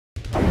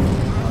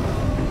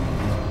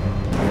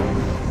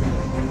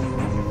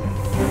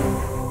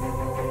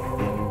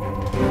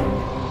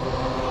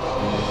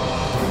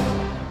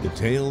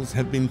Tales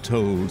have been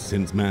told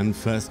since man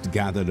first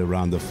gathered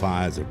around the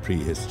fires of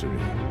prehistory.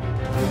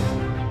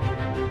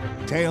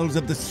 Tales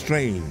of the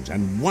strange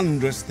and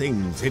wondrous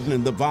things hidden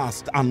in the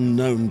vast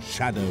unknown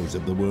shadows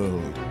of the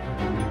world.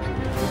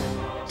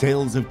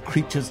 Tales of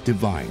creatures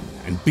divine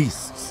and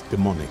beasts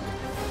demonic,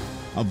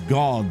 of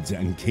gods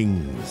and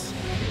kings,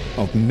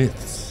 of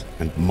myths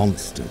and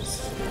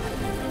monsters.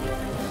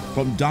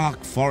 From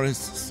dark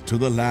forests to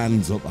the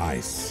lands of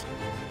ice,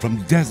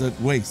 from desert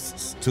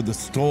wastes to the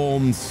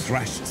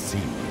storm-thrashed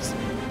seas,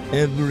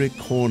 every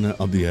corner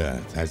of the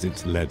earth has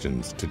its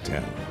legends to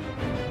tell.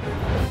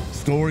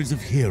 Stories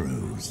of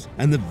heroes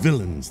and the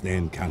villains they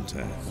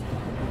encounter,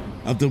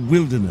 of the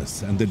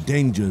wilderness and the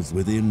dangers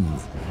within.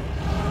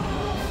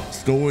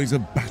 Stories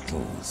of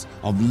battles,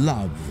 of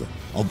love,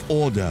 of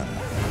order,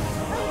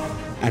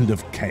 and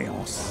of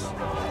chaos.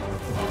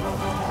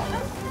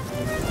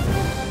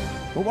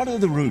 But what are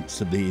the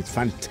roots of these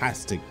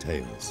fantastic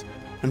tales?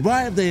 And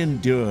why have they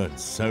endured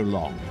so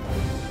long?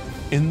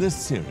 In this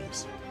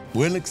series,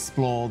 we'll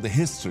explore the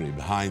history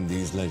behind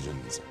these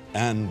legends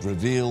and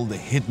reveal the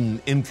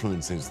hidden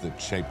influences that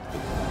shaped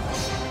them.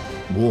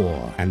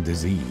 War and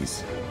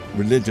disease,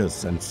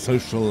 religious and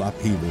social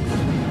upheaval,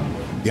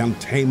 the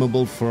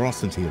untamable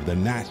ferocity of the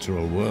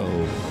natural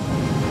world.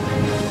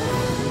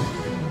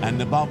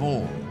 And above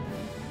all,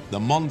 the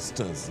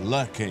monsters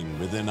lurking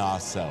within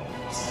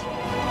ourselves.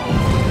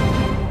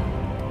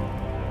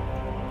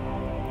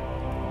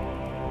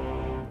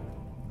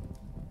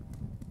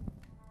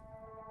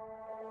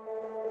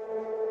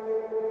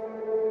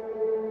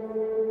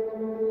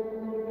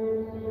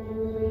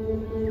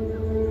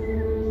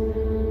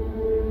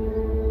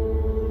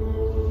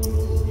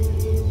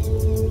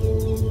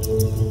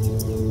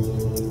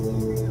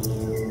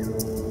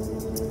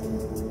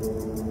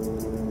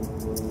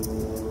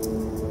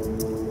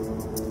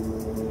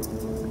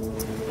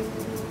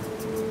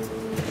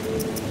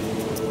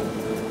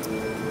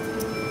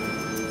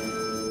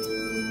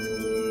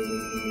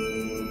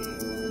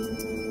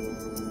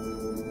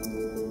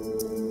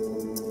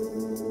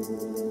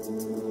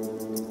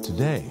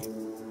 Today,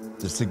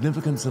 the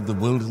significance of the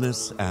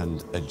wilderness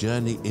and a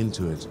journey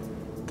into it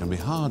can be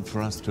hard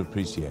for us to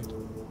appreciate.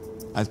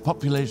 As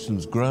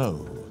populations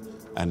grow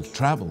and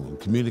travel and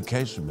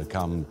communication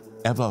become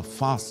ever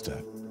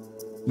faster,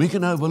 we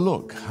can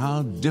overlook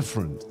how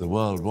different the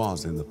world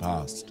was in the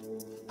past,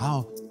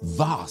 how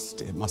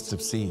vast it must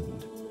have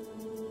seemed,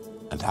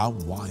 and how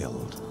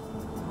wild.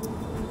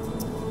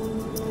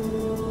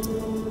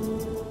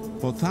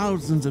 For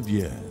thousands of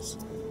years,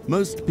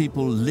 most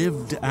people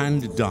lived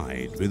and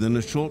died within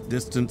a short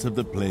distance of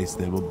the place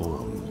they were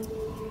born.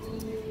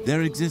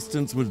 Their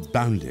existence was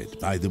bounded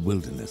by the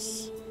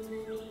wilderness,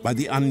 by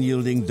the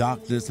unyielding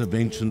darkness of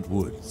ancient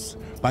woods,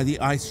 by the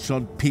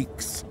ice-shod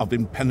peaks of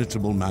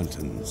impenetrable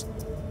mountains,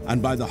 and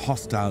by the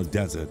hostile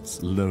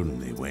desert's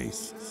lonely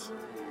wastes.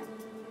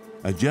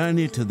 A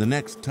journey to the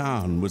next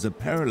town was a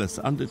perilous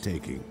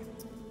undertaking.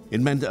 It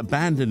meant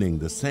abandoning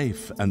the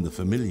safe and the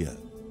familiar,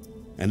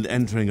 and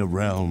entering a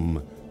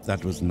realm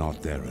that was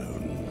not their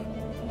own.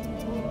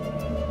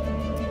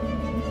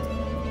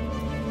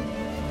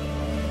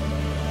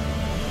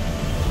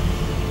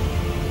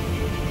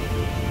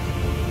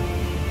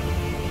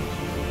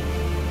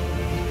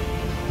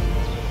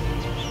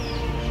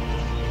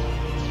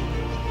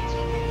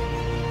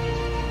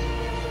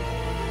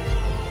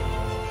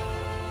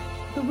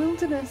 The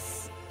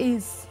wilderness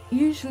is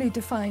usually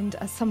defined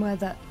as somewhere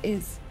that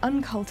is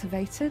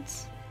uncultivated,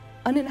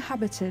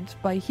 uninhabited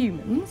by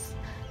humans,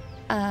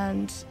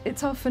 and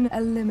it's often a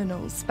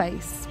liminal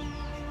space.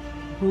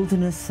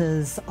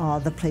 Wildernesses are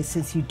the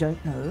places you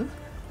don't know,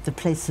 the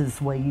places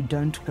where you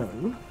don't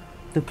go,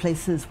 the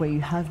places where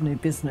you have no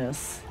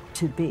business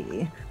to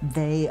be.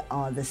 They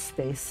are the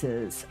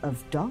spaces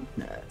of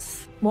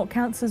darkness. What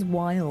counts as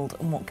wild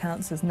and what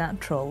counts as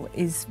natural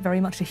is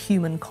very much a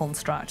human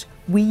construct.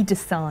 We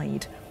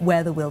decide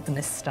where the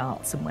wilderness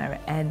starts and where it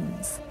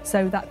ends.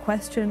 So that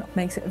question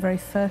makes it a very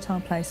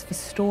fertile place for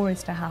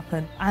stories to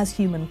happen as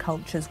human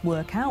cultures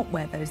work out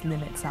where those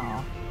limits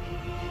are.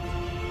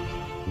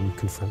 You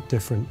confront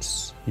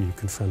difference, you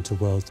confront a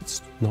world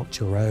that's not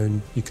your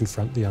own, you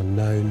confront the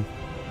unknown.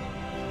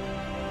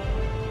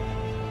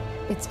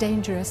 It's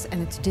dangerous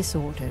and it's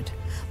disordered,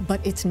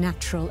 but it's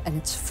natural and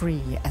it's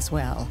free as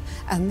well.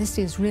 And this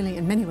is really,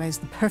 in many ways,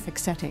 the perfect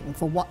setting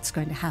for what's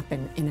going to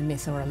happen in a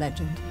myth or a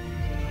legend.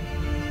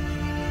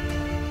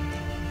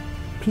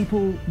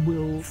 People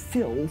will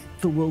fill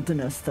the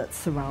wilderness that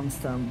surrounds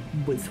them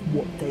with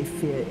what they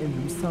fear in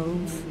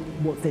themselves,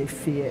 what they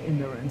fear in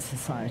their own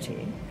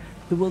society.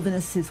 The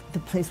wilderness is the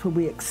place where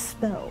we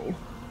expel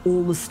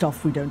all the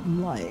stuff we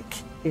don't like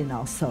in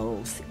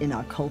ourselves, in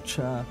our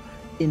culture,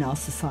 in our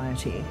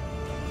society.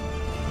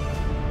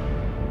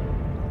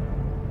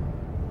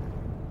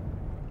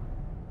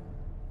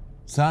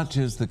 Such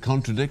is the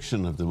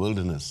contradiction of the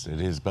wilderness.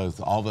 It is both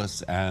of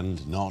us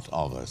and not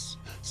of us,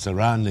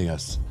 surrounding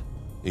us,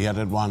 yet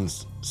at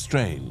once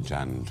strange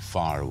and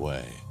far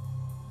away.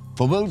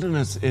 For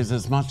wilderness is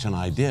as much an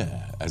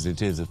idea as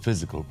it is a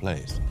physical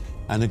place,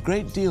 And a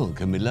great deal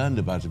can be learned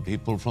about a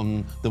people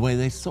from the way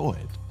they saw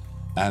it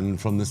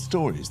and from the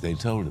stories they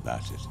told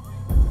about it.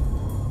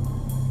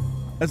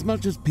 As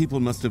much as people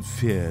must have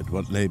feared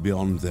what lay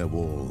beyond their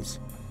walls,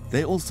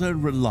 they also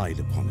relied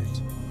upon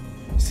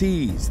it.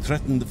 Seas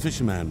threatened the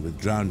fisherman with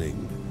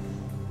drowning,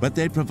 but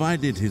they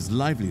provided his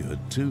livelihood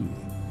too.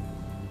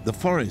 The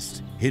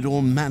forest hid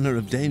all manner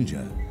of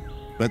danger,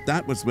 but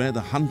that was where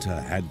the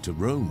hunter had to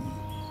roam.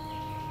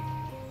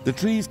 The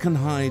trees can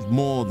hide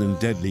more than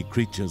deadly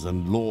creatures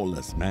and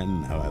lawless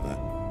men, however.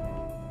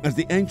 As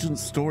the ancient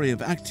story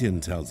of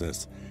Actaeon tells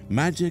us,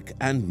 magic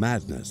and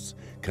madness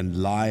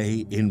can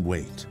lie in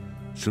wait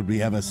should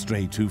we ever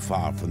stray too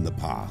far from the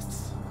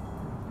path.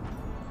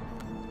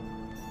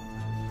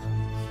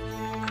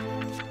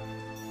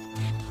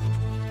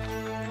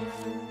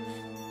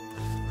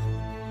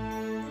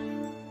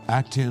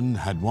 Actaeon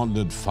had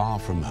wandered far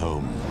from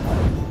home.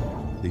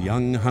 The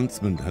young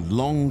huntsman had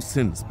long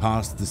since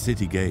passed the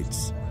city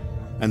gates,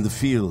 and the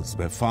fields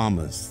where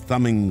farmers,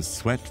 thumbing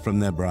sweat from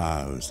their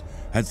brows,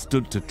 had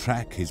stood to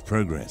track his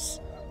progress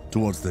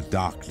towards the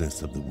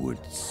darkness of the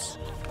woods.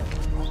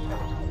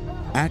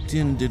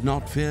 Actaeon did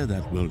not fear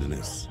that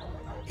wilderness.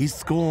 He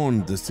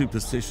scorned the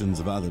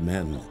superstitions of other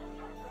men.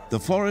 The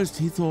forest,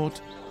 he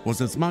thought, was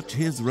as much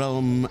his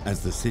realm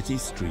as the city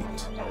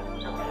street.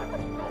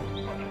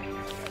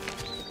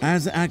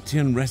 As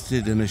Actaeon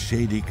rested in a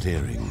shady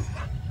clearing,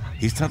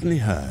 he suddenly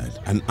heard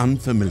an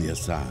unfamiliar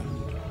sound.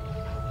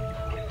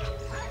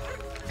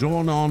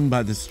 Drawn on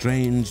by the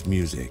strange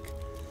music,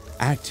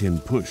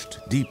 Actaeon pushed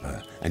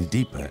deeper and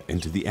deeper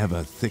into the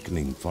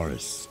ever-thickening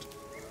forest.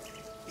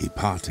 He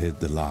parted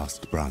the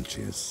last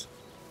branches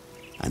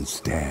and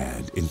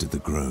stared into the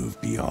grove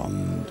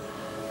beyond.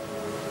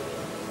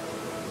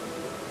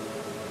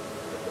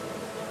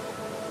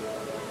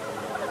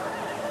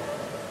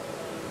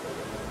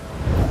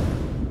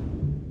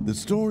 The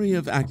story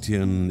of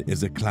Actaeon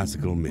is a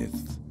classical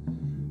myth.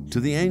 To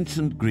the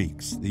ancient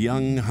Greeks, the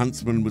young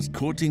huntsman was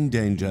courting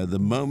danger the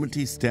moment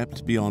he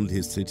stepped beyond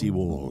his city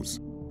walls,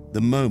 the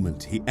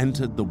moment he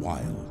entered the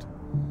wild.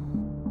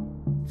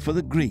 For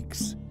the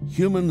Greeks,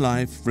 human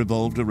life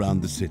revolved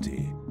around the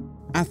city.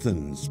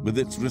 Athens, with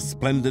its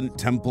resplendent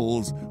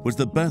temples, was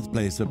the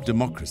birthplace of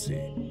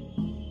democracy.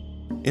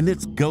 In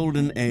its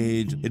golden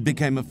age, it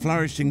became a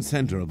flourishing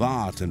center of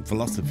art and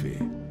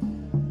philosophy.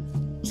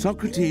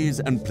 Socrates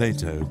and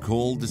Plato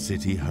called the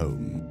city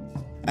home,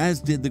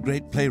 as did the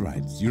great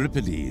playwrights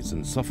Euripides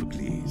and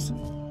Sophocles.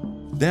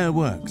 Their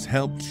works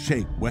helped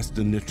shape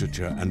Western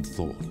literature and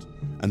thought,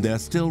 and they are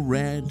still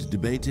read,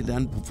 debated,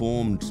 and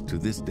performed to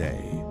this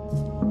day.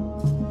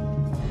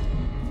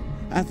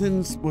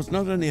 Athens was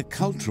not only a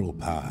cultural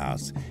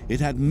powerhouse,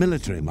 it had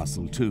military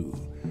muscle too,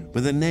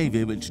 with a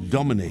navy which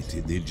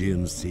dominated the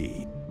Aegean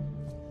Sea.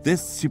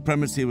 This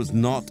supremacy was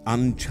not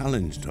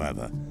unchallenged,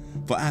 however,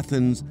 for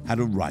Athens had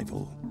a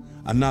rival,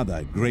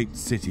 another great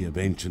city of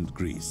ancient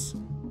Greece.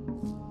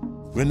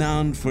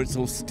 Renowned for its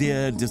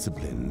austere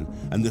discipline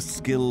and the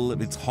skill of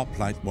its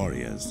hoplite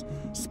warriors,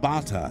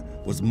 Sparta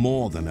was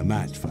more than a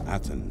match for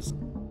Athens.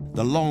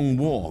 The long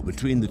war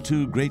between the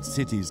two great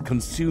cities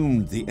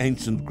consumed the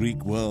ancient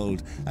Greek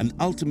world and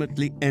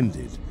ultimately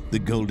ended the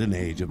golden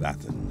age of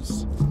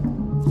Athens.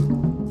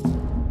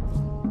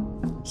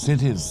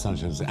 Cities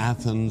such as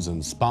Athens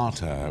and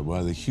Sparta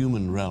were the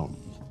human realm.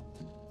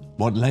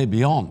 What lay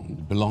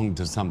beyond belonged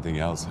to something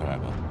else,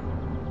 however.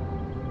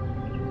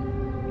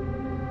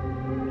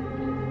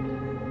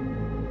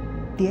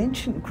 The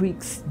ancient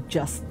Greeks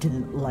just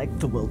didn't like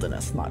the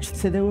wilderness much,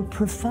 so they were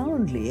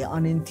profoundly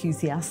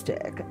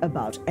unenthusiastic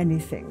about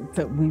anything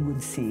that we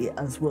would see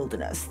as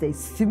wilderness. They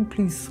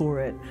simply saw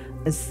it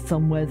as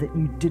somewhere that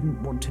you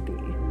didn't want to be.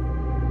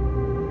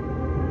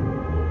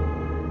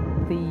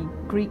 The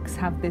Greeks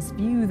have this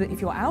view that if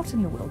you're out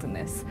in the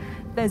wilderness,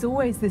 there's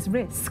always this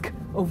risk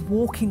of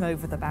walking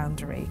over the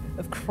boundary,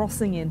 of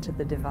crossing into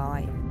the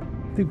divine.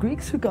 The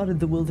Greeks regarded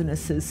the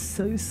wilderness as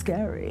so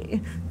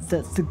scary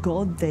that the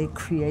god they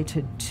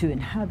created to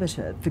inhabit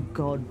it, the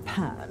god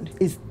Pan,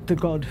 is the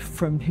god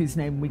from whose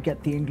name we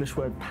get the English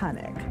word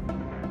panic.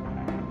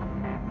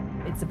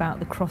 It's about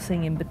the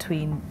crossing in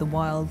between the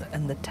wild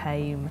and the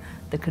tame,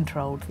 the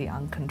controlled, the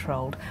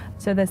uncontrolled.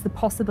 So there's the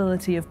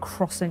possibility of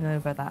crossing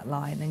over that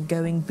line and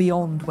going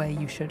beyond where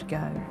you should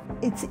go.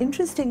 It's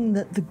interesting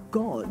that the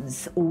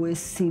gods always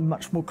seem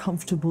much more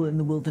comfortable in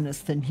the wilderness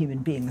than human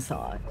beings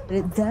are.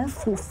 It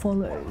therefore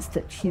follows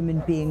that human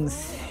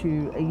beings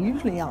who are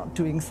usually out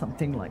doing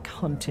something like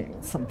hunting,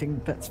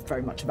 something that's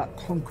very much about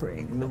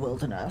conquering the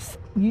wilderness,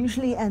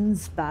 usually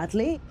ends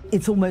badly.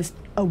 It's almost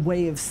a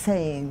way of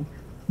saying,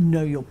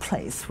 know your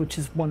place, which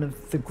is one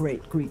of the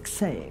great Greek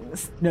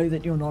sayings. Know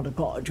that you're not a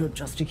god, you're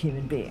just a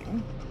human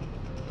being.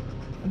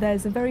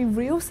 There's a very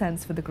real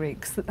sense for the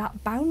Greeks that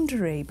that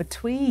boundary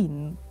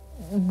between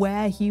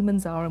where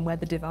humans are and where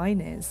the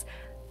divine is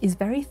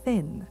very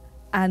thin.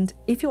 And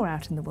if you're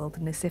out in the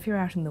wilderness, if you're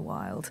out in the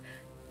wild,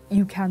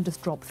 you can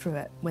just drop through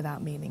it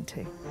without meaning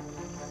to.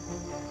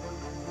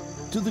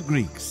 To the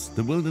Greeks,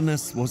 the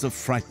wilderness was a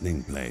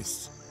frightening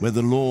place where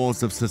the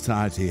laws of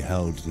society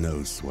held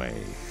no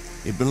sway.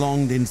 It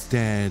belonged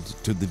instead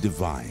to the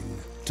divine,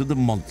 to the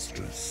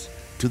monstrous,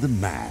 to the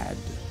mad.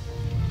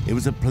 It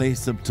was a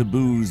place of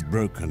taboos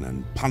broken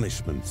and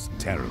punishments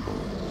terrible.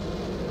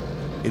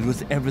 It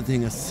was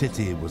everything a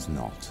city was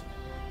not.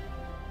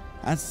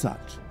 As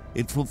such,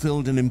 it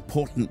fulfilled an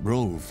important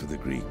role for the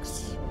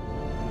Greeks.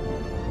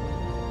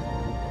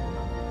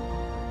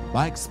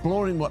 By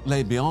exploring what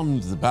lay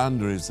beyond the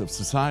boundaries of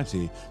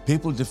society,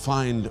 people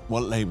defined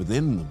what lay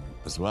within them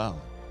as well.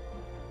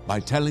 By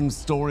telling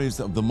stories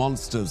of the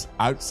monsters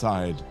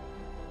outside,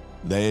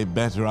 they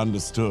better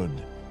understood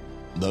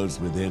those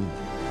within.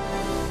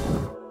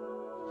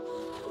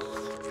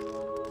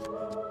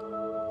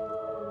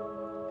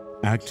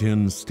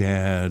 Actaeon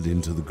stared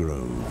into the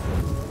grove.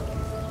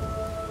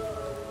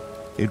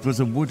 It was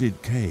a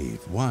wooded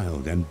cave,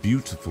 wild and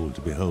beautiful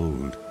to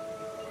behold.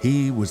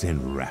 He was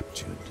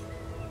enraptured.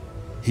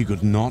 He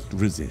could not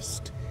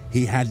resist.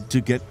 He had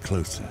to get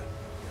closer.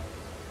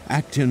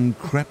 Actaeon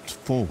crept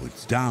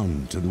forwards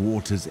down to the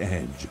water's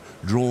edge,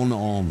 drawn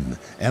on,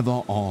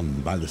 ever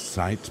on by the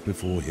sight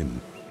before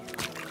him.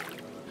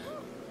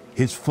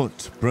 His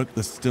foot broke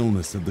the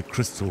stillness of the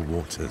crystal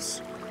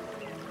waters.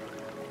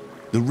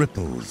 The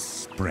ripples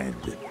spread.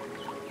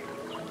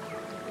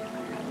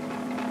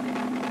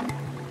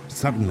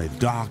 Suddenly,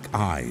 dark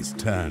eyes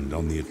turned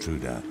on the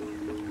intruder,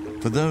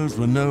 for those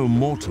were no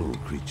mortal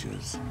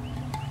creatures.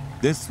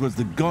 This was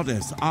the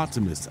goddess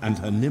Artemis and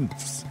her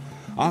nymphs,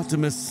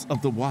 Artemis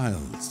of the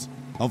wilds,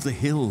 of the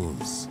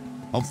hills,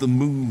 of the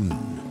moon.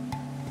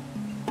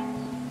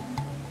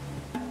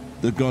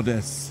 The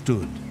goddess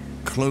stood,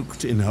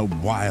 cloaked in her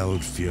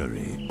wild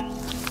fury.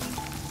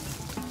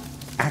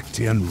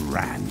 Actaeon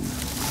ran.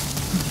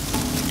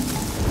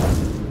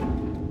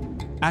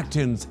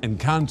 Actaeon's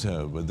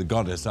encounter with the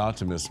goddess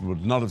Artemis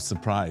would not have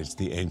surprised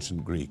the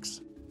ancient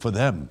Greeks. For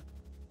them,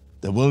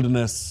 the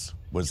wilderness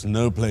was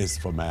no place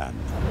for man.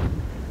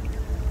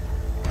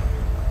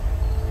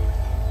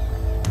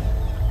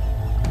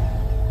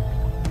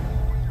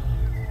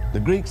 The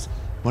Greeks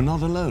were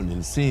not alone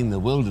in seeing the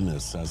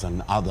wilderness as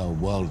an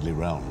otherworldly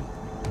realm.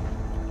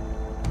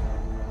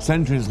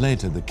 Centuries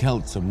later, the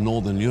Celts of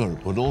northern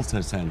Europe would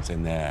also sense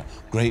in their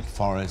great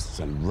forests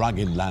and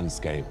rugged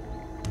landscape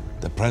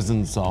the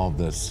presence of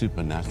the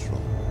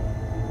supernatural.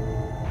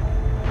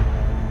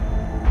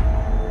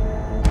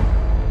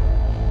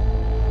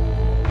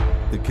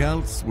 The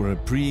Celts were a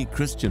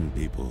pre-Christian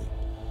people.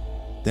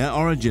 Their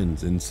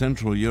origins in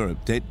Central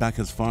Europe date back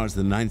as far as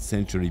the 9th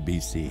century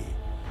BC.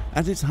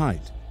 At its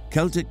height,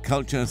 Celtic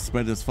culture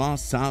spread as far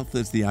south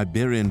as the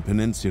Iberian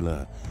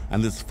Peninsula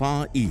and as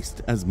far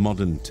east as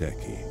modern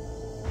Turkey.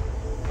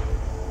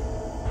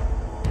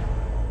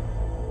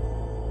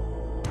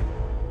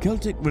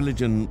 Celtic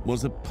religion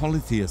was a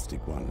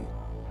polytheistic one.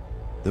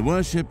 The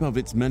worship of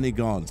its many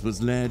gods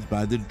was led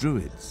by the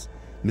Druids,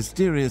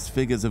 mysterious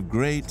figures of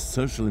great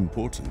social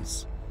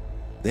importance.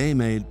 They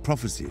made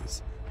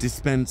prophecies,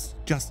 dispensed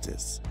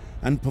justice,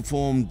 and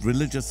performed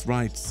religious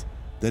rites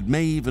that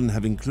may even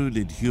have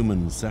included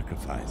human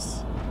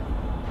sacrifice.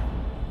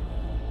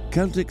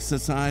 Celtic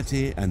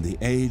society and the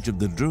age of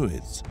the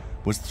Druids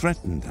was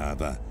threatened,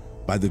 however,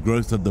 by the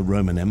growth of the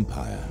Roman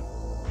Empire.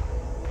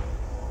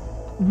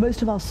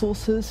 Most of our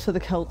sources for the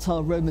Celts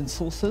are Roman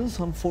sources,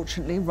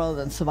 unfortunately, rather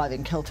than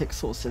surviving Celtic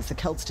sources. The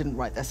Celts didn't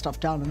write their stuff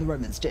down and the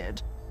Romans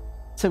did.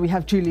 So we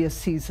have Julius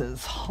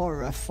Caesar's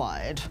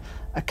horrified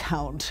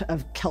account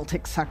of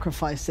Celtic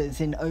sacrifices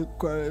in oak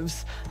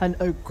groves, and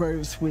oak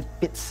groves with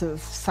bits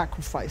of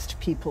sacrificed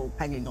people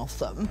hanging off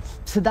them.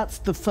 So that's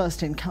the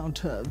first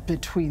encounter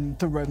between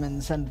the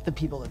Romans and the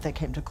people that they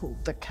came to call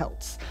the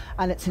Celts.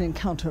 And it's an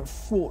encounter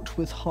fraught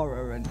with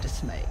horror and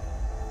dismay.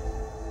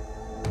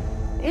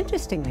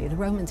 Interestingly, the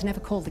Romans never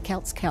called the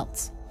Celts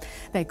Celts.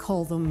 They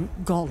call them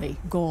Gauli,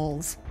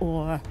 Gauls,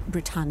 or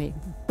Britanni,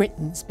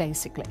 Britons,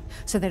 basically.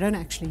 So they don't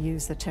actually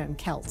use the term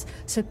Celts.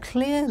 So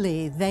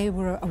clearly they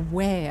were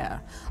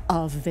aware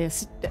of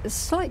this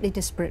slightly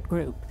disparate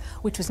group,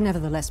 which was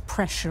nevertheless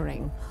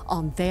pressuring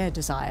on their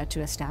desire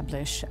to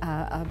establish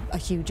a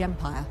huge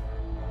empire.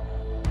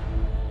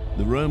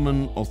 The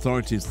Roman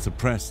authorities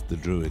suppressed the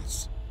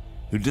Druids,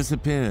 who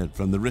disappeared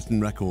from the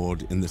written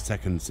record in the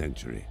 2nd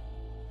century.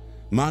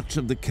 Much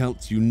of the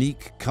Celts'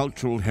 unique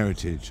cultural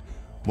heritage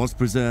was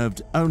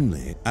preserved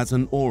only as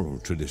an oral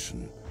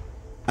tradition,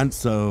 and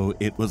so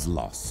it was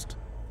lost,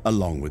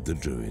 along with the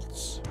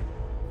Druids.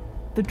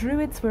 The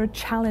Druids were a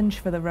challenge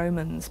for the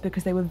Romans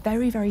because they were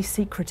very, very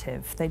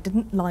secretive. They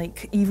didn't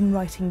like even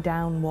writing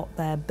down what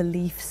their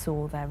beliefs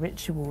or their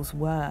rituals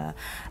were,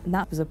 and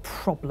that was a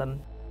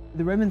problem.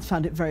 The Romans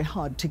found it very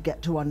hard to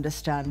get to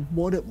understand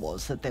what it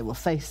was that they were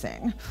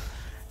facing.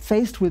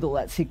 Faced with all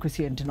that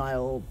secrecy and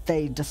denial,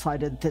 they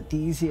decided that the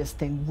easiest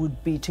thing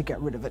would be to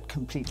get rid of it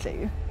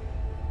completely.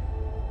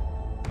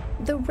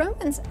 The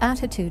Romans'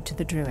 attitude to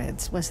the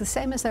Druids was the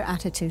same as their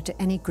attitude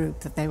to any group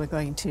that they were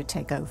going to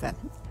take over.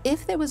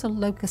 If there was a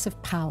locus of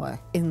power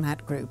in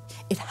that group,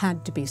 it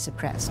had to be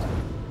suppressed.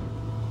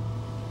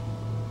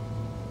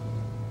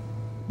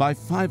 By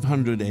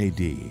 500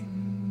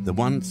 AD, the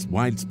once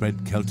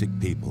widespread Celtic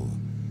people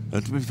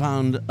are to be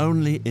found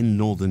only in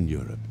northern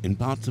Europe, in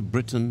parts of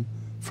Britain,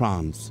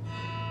 France,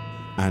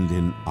 and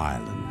in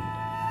Ireland.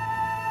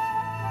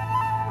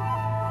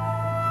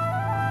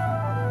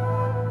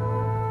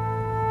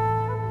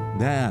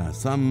 There,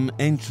 some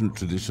ancient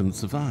traditions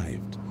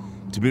survived,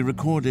 to be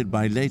recorded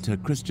by later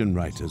Christian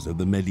writers of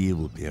the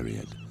medieval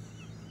period.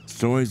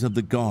 Stories of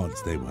the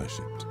gods they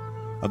worshipped,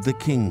 of the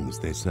kings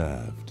they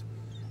served,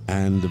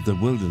 and of the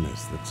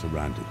wilderness that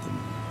surrounded them.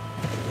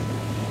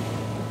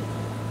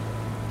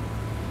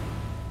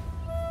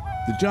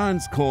 The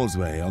Giant's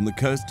Causeway on the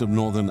coast of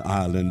Northern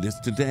Ireland is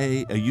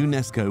today a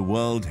UNESCO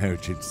World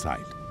Heritage Site.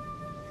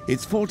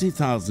 Its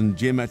 40,000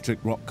 geometric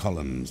rock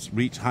columns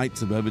reach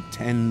heights of over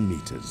 10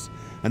 meters,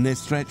 and they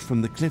stretch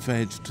from the cliff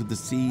edge to the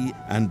sea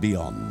and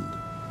beyond.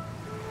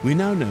 We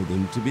now know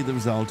them to be the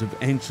result of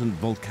ancient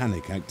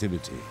volcanic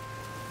activity.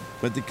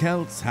 But the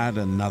Celts had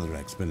another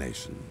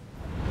explanation.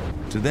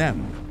 To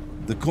them,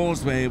 the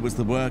causeway was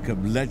the work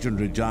of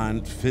legendary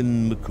giant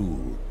Finn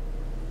McCool.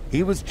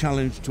 He was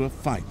challenged to a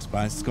fight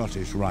by a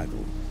Scottish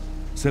rival,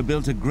 so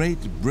built a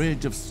great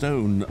bridge of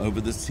stone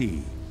over the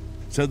sea,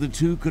 so the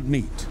two could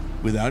meet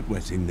without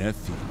wetting their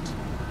feet.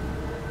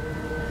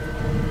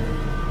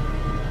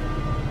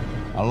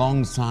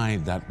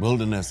 Alongside that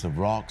wilderness of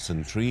rocks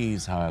and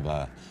trees,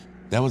 however,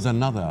 there was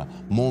another,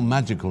 more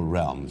magical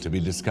realm to be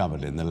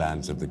discovered in the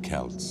lands of the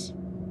Celts,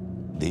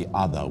 the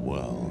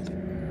Otherworld.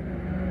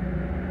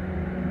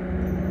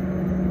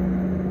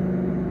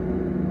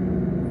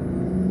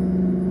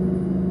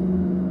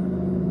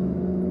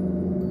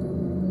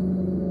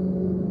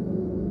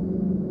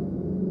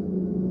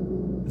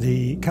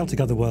 The Celtic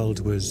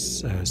Otherworld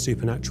was a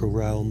supernatural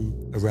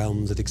realm, a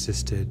realm that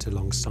existed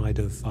alongside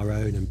of our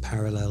own and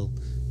parallel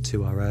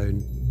to our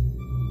own.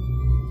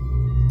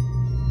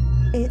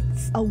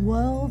 It's a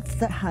world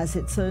that has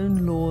its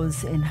own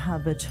laws,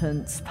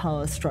 inhabitants,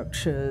 power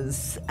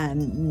structures,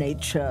 and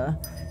nature.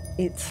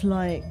 It's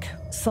like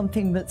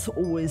something that's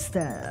always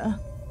there.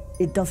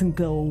 It doesn't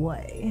go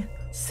away.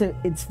 So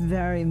it's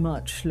very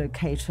much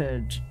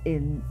located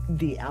in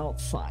the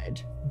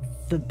outside,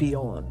 the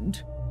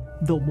beyond,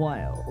 the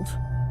wild.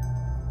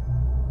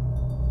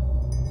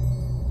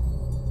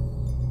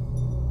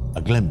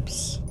 A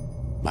glimpse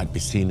might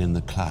be seen in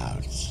the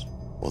clouds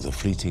or the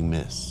fleeting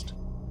mist,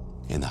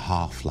 in the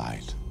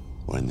half-light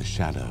or in the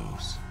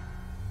shadows.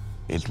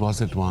 It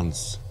was at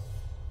once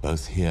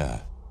both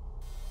here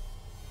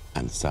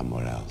and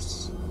somewhere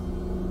else.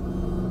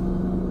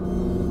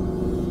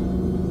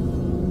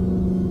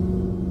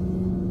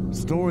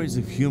 Stories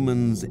of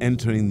humans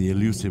entering the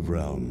elusive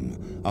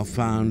realm are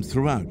found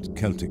throughout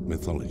Celtic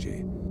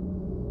mythology.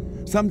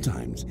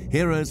 Sometimes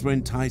heroes were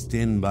enticed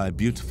in by a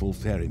beautiful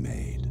fairy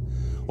maid,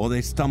 or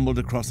they stumbled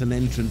across an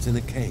entrance in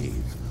a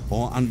cave,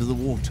 or under the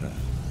water,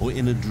 or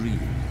in a dream.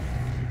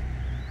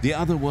 The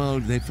other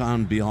world they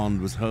found beyond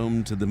was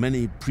home to the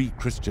many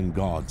pre-Christian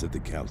gods of the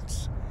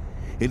Celts.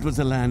 It was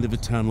a land of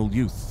eternal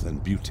youth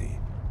and beauty,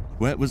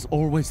 where it was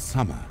always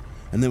summer,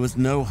 and there was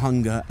no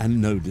hunger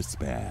and no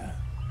despair.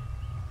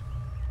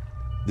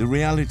 The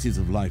realities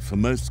of life for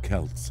most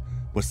Celts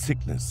were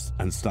sickness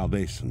and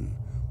starvation,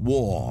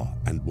 war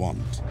and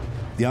want.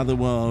 The other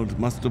world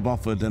must have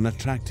offered an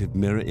attractive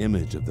mirror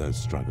image of those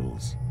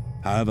struggles.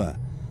 However,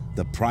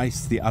 the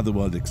price the other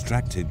world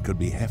extracted could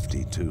be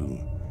hefty too.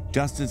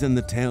 Just as in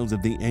the tales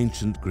of the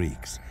ancient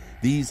Greeks,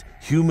 these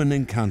human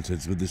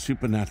encounters with the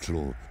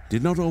supernatural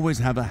did not always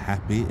have a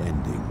happy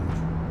ending.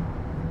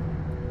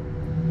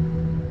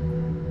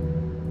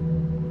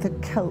 The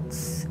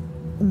Celts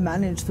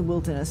managed the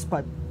wilderness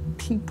by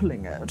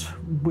peopling it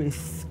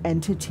with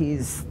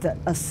entities that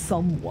are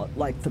somewhat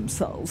like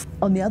themselves.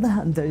 On the other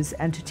hand, those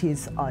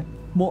entities are,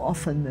 more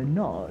often than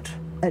not,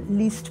 at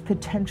least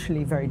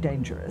potentially very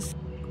dangerous.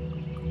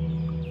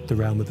 The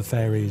realm of the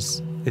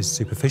fairies is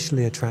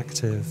superficially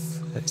attractive,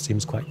 it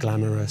seems quite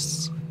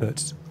glamorous,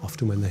 but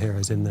often when the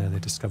hero's in there, they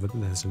discover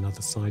that there's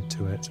another side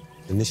to it.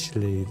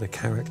 Initially, the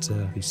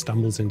character who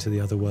stumbles into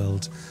the other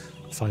world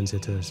finds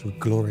it a sort of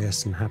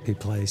glorious and happy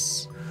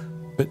place,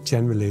 but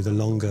generally, the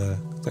longer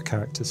the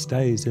character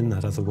stays in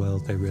that other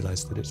world, they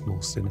realize that it's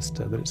more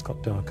sinister, that it's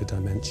got darker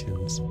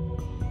dimensions.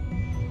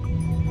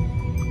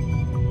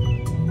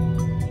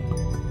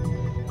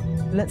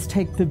 Let's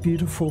take the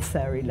beautiful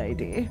fairy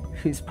lady,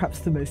 who's perhaps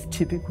the most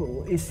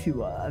typical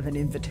issuer of an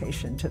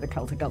invitation to the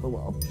Celtic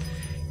Otherworld.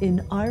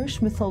 In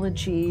Irish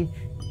mythology,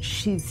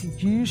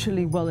 she's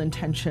usually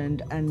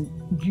well-intentioned and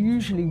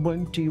usually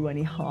won't do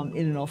any harm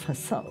in and of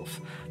herself.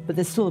 But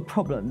there's still a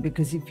problem,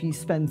 because if you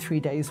spend 3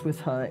 days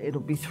with her,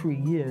 it'll be 3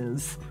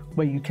 years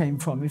where you came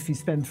from. If you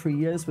spend 3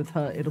 years with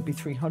her, it'll be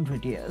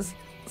 300 years.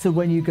 So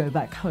when you go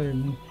back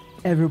home,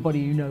 everybody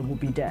you know will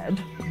be dead.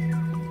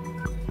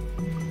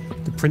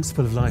 The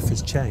principle of life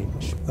is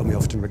change, and we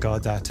often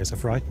regard that as a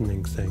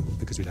frightening thing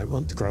because we don't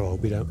want to grow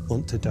old, we don't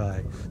want to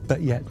die.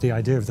 But yet the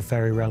idea of the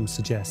fairy realm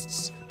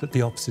suggests that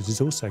the opposite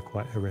is also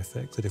quite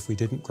horrific, that if we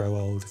didn't grow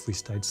old, if we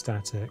stayed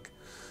static,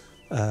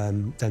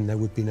 then there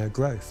would be no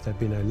growth, there'd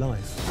be no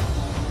life.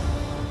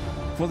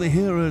 For the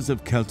heroes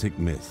of Celtic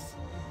myth,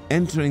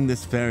 Entering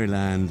this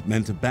fairyland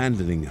meant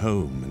abandoning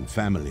home and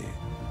family.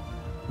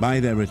 By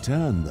their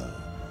return, though,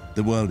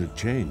 the world had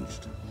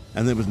changed,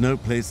 and there was no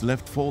place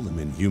left for them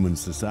in human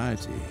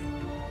society.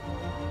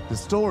 The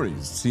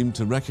stories seem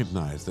to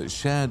recognize that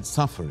shared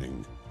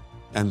suffering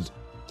and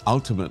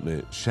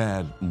ultimately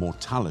shared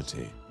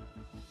mortality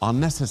are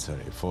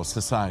necessary for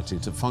society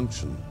to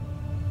function.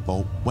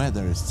 For where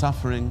there is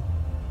suffering,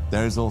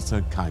 there is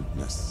also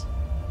kindness.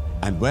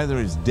 And where there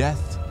is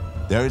death,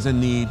 there is a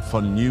need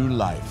for new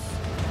life.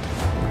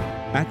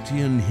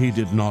 Actaeon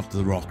heeded not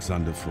the rocks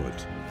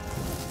underfoot,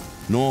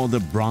 nor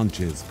the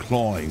branches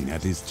clawing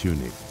at his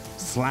tunic,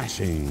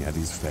 slashing at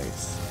his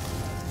face.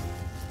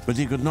 But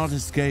he could not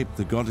escape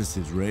the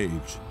goddess's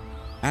rage.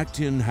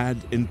 Actaeon had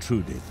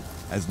intruded,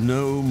 as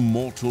no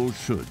mortal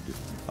should,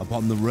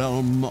 upon the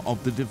realm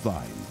of the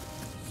divine.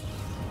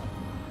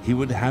 He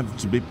would have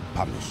to be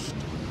punished.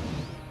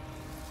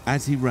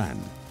 As he ran,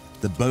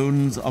 the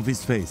bones of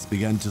his face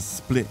began to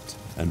split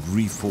and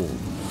reform.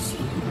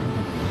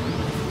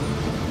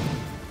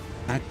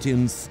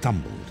 Actaeon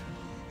stumbled,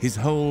 his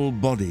whole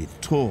body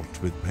taut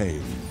with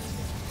pain.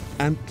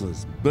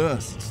 Antlers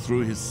burst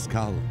through his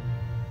skull.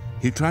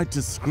 He tried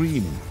to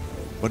scream,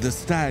 but a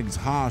stag's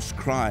harsh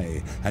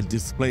cry had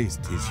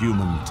displaced his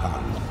human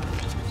tongue.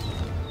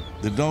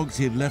 The dogs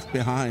he had left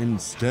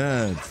behind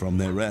stirred from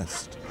their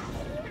rest.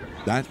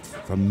 That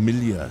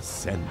familiar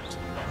scent.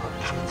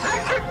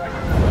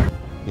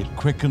 It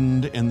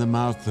quickened in the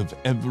mouth of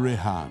every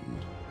hound.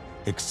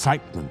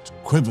 Excitement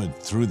quivered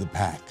through the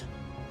pack.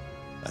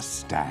 A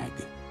stag.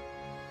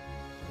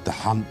 The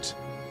hunt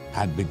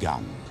had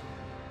begun.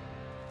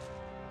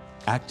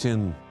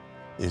 Actaeon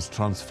is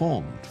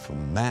transformed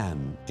from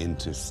man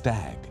into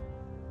stag.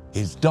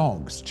 His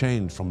dogs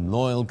change from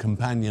loyal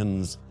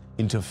companions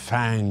into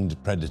fanged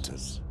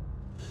predators.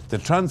 The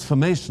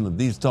transformation of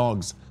these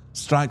dogs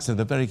strikes at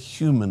a very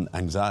human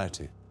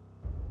anxiety.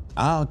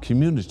 Our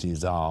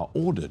communities are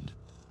ordered.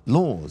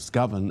 Laws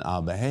govern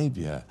our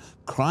behavior.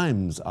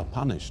 Crimes are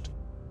punished.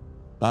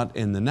 But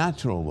in the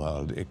natural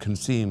world, it can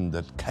seem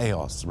that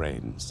chaos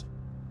reigns.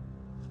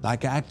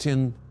 Like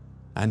Actaeon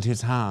and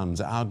his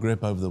hounds, our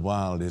grip over the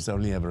wild is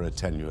only ever a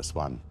tenuous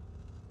one.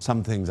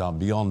 Some things are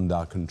beyond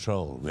our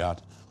control. We are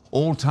at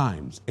all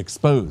times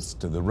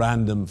exposed to the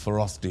random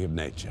ferocity of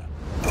nature.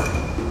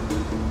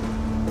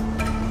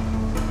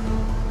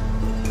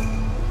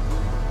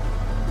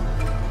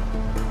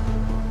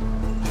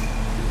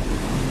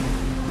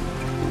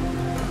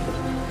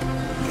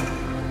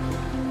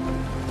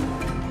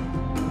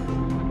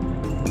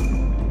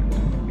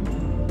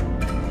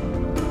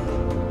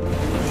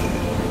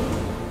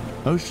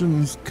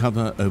 Oceans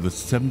cover over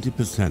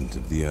 70%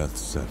 of the Earth's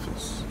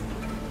surface.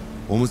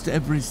 Almost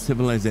every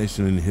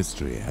civilization in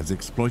history has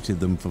exploited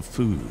them for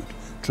food,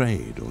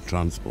 trade, or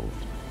transport.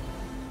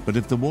 But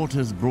if the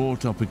waters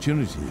brought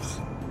opportunities,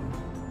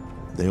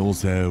 they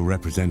also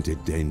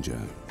represented danger.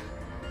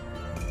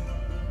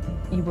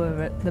 You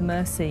were at the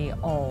mercy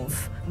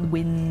of the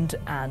wind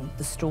and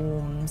the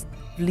storms.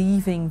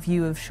 Leaving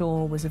view of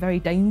shore was a very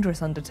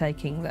dangerous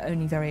undertaking that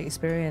only very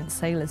experienced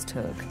sailors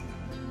took.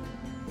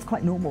 It's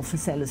quite normal for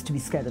sailors to be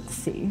scared of the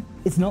sea.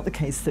 It's not the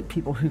case that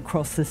people who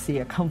cross the sea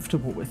are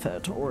comfortable with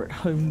it or at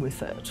home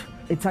with it.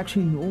 It's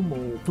actually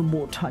normal, the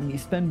more time you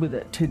spend with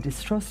it, to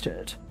distrust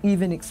it.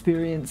 Even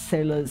experienced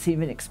sailors,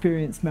 even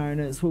experienced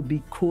mariners will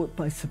be caught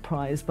by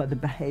surprise by the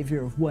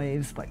behavior of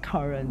waves, by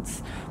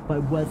currents, by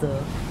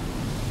weather.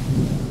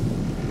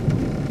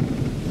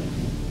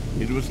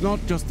 It was not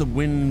just the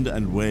wind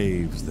and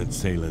waves that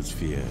sailors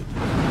feared.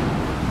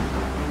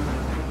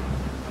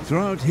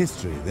 Throughout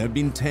history, there have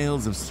been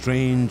tales of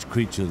strange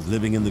creatures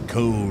living in the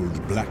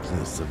cold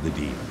blackness of the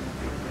deep.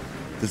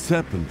 The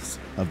serpents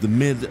of the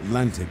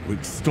mid-Atlantic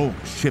which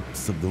stalked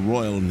ships of the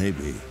Royal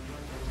Navy.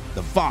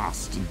 The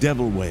vast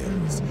devil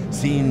whales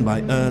seen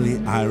by early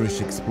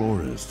Irish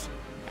explorers.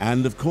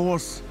 And of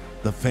course,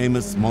 the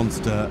famous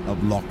monster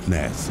of Loch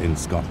Ness in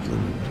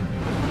Scotland.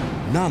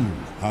 None,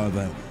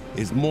 however,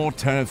 is more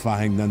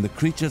terrifying than the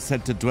creature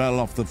said to dwell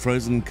off the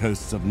frozen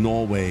coasts of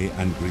Norway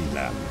and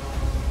Greenland.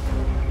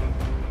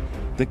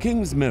 The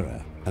King's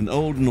Mirror, an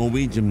old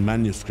Norwegian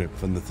manuscript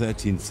from the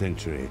 13th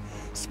century,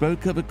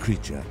 spoke of a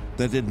creature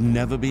that had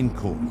never been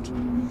caught.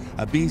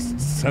 A beast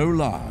so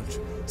large,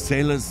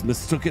 sailors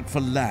mistook it for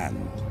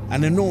land,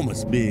 an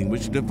enormous being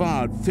which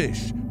devoured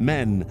fish,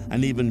 men,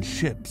 and even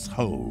ships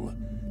whole.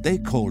 They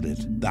called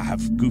it the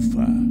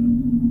Hafgufa.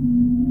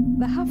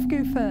 The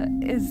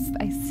Hafgufa is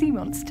a sea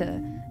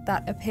monster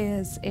that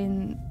appears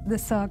in the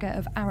saga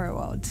of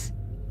Otherworld.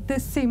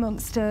 This sea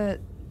monster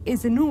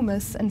is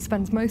enormous and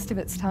spends most of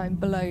its time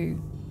below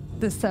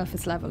the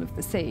surface level of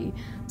the sea.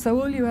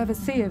 So all you ever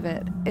see of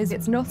it is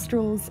its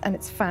nostrils and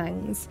its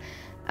fangs.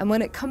 And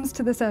when it comes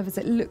to the surface,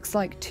 it looks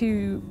like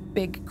two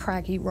big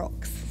craggy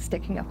rocks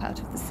sticking up out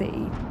of the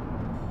sea.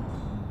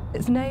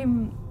 Its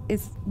name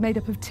is made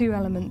up of two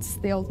elements,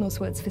 the Old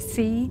Norse words for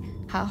sea,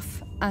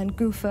 haf, and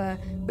gufa,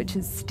 which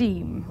is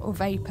steam or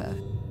vapor.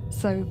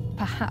 So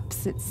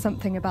perhaps it's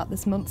something about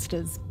this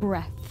monster's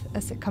breath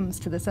as it comes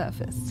to the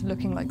surface,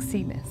 looking like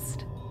sea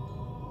mist.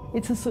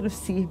 It's a sort of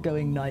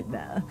seagoing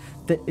nightmare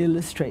that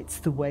illustrates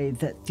the way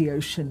that the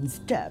ocean's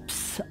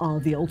depths are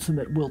the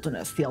ultimate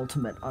wilderness, the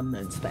ultimate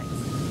unknown space.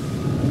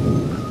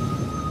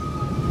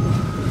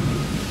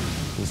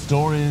 The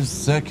stories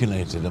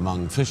circulated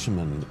among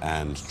fishermen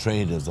and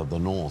traders of the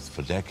North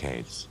for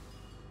decades.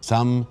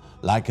 Some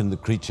likened the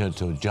creature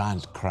to a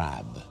giant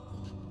crab.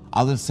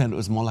 Others said it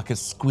was more like a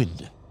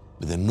squid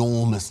with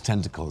enormous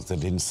tentacles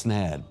that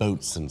ensnared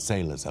boats and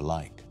sailors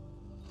alike.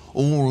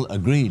 All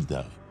agreed,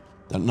 though,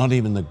 that not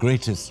even the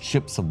greatest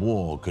ships of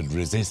war could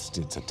resist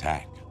its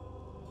attack.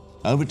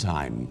 Over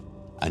time,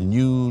 a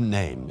new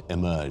name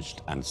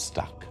emerged and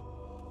stuck.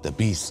 The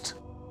beast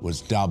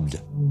was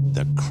dubbed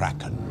the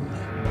Kraken.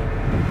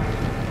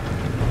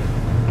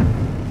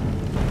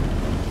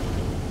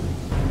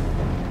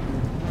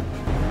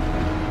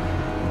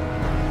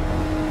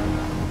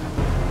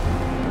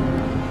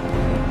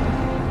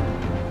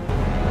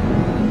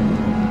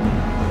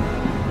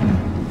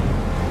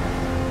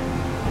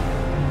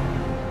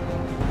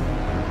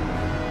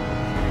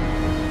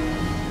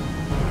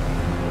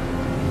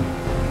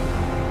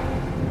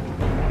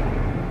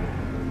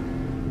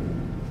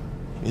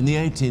 In the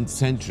 18th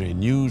century,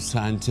 new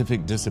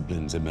scientific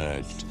disciplines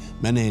emerged.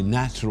 Many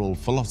natural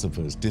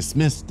philosophers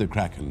dismissed the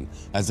Kraken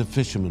as a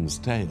fisherman's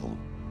tale,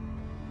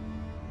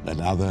 but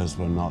others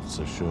were not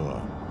so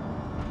sure.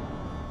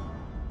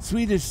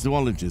 Swedish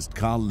zoologist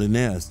Carl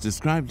Linnaeus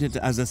described it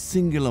as a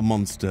singular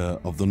monster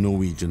of the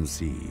Norwegian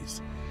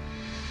seas.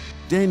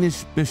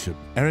 Danish bishop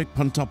Erik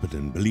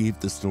Pontoppidan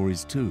believed the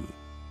stories too,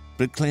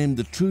 but claimed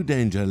the true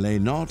danger lay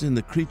not in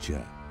the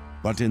creature,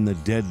 but in the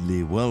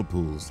deadly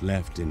whirlpools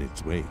left in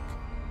its wake.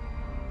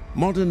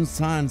 Modern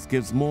science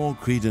gives more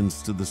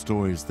credence to the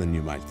stories than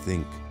you might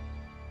think.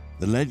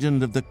 The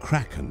legend of the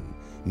Kraken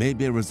may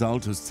be a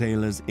result of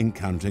sailors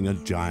encountering a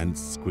giant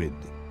squid.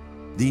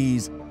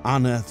 These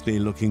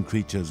unearthly-looking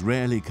creatures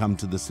rarely come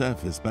to the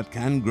surface, but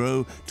can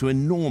grow to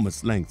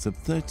enormous lengths of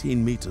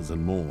 13 meters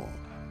and more.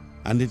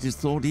 And it is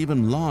thought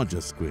even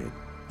larger squid,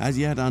 as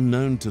yet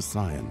unknown to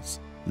science,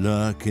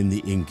 lurk in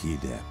the inky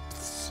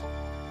depths.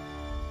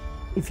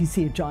 If you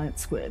see a giant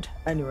squid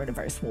and you're in a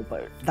very small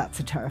boat, that's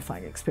a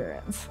terrifying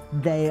experience.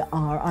 They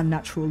are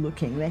unnatural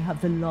looking. They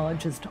have the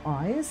largest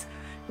eyes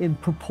in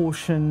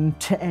proportion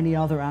to any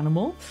other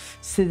animal.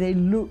 So they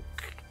look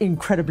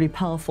incredibly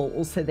powerful.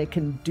 Also, they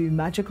can do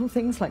magical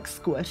things like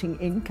squirting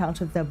ink out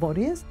of their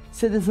bodies.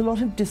 So there's a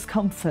lot of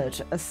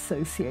discomfort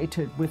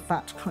associated with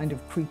that kind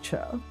of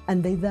creature.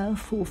 And they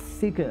therefore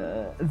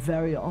figure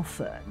very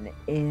often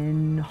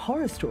in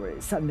horror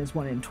stories. I mean, there's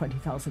one in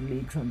 20,000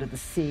 Leagues Under the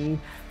Sea.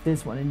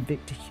 There's one in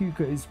Victor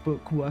Hugo's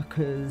book,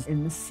 Workers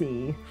in the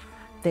Sea.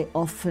 They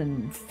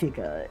often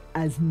figure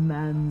as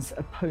man's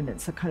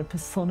opponents, a kind of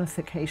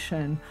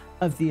personification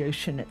of the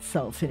ocean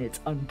itself in its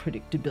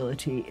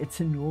unpredictability,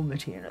 its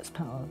enormity, and its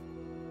power.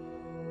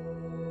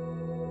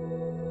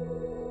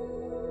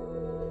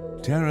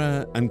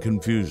 Terror and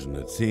confusion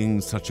at seeing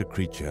such a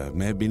creature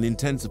may have been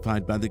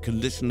intensified by the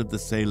condition of the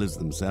sailors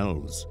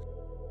themselves.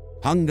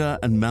 Hunger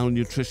and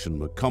malnutrition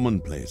were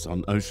commonplace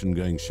on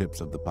ocean-going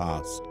ships of the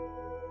past.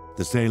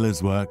 The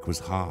sailors' work was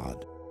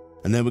hard,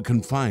 and they were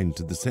confined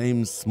to the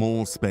same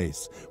small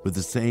space with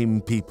the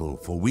same people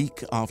for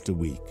week after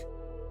week.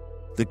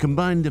 The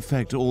combined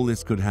effect all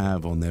this could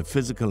have on their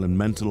physical and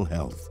mental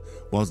health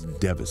was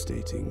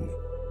devastating.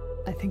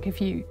 I think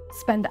if you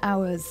spend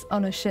hours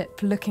on a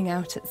ship looking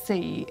out at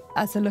sea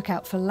as a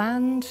lookout for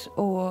land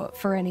or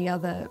for any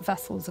other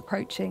vessels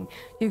approaching,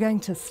 you're going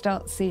to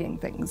start seeing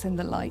things in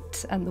the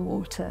light and the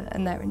water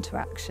and their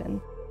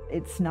interaction.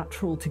 It's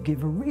natural to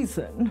give a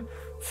reason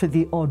for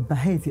the odd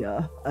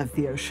behavior of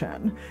the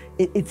ocean.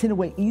 It's in a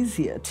way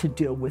easier to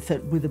deal with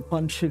it with a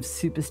bunch of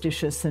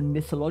superstitious and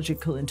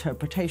mythological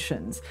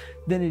interpretations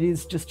than it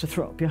is just to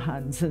throw up your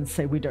hands and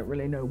say, we don't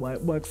really know why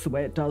it works the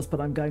way it does,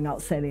 but I'm going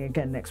out sailing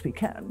again next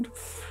weekend.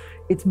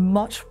 It's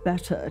much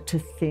better to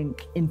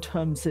think in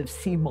terms of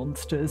sea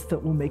monsters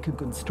that will make a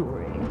good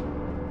story.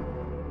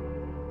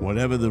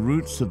 Whatever the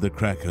roots of the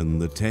Kraken,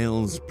 the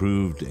tales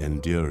proved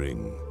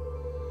enduring.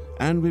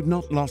 And we've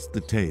not lost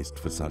the taste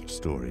for such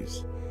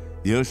stories.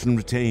 The ocean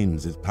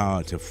retains its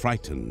power to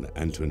frighten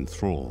and to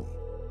enthrall.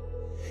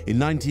 In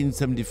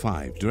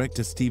 1975,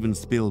 director Steven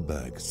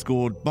Spielberg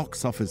scored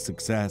box office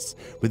success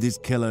with his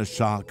killer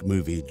shark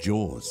movie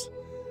Jaws,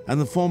 and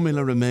the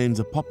formula remains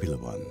a popular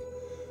one.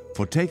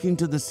 For taking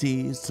to the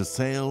seas to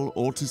sail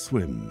or to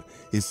swim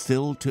is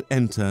still to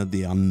enter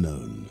the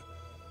unknown.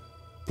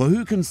 For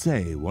who can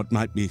say what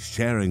might be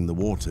sharing the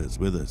waters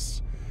with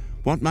us?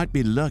 What might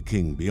be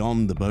lurking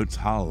beyond the boat's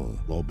hull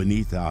or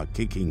beneath our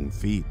kicking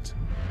feet?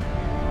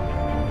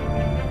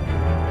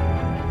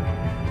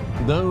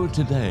 Though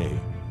today,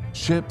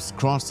 ships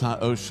cross our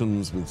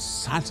oceans with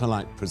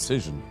satellite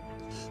precision,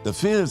 the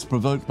fears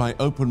provoked by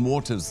open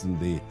waters and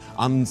the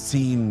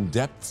unseen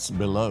depths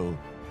below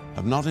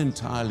have not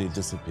entirely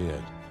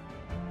disappeared.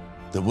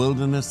 The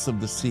wilderness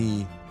of the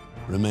sea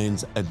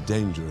remains a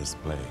dangerous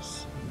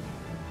place.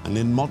 And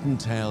in modern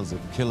tales of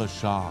killer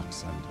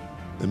sharks and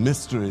the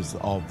mysteries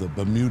of the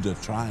Bermuda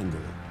Triangle,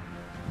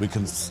 we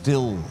can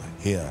still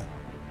hear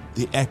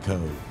the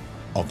echo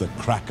of the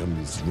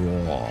Kraken's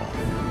roar.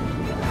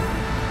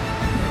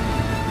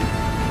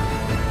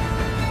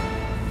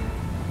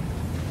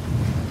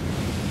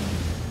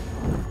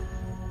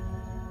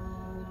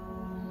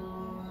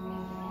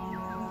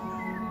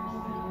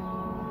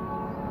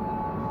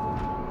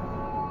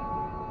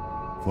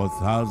 For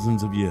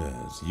thousands of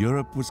years,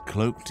 Europe was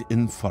cloaked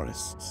in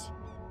forests.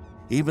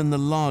 Even the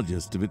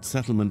largest of its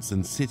settlements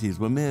and cities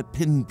were mere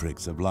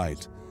pinpricks of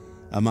light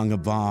among a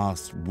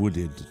vast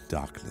wooded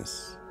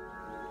darkness.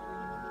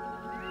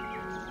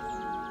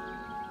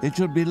 It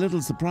should be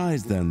little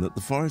surprise then that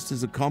the forest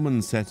is a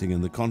common setting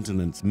in the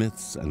continent's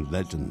myths and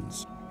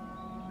legends.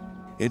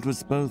 It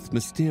was both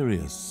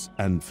mysterious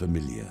and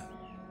familiar,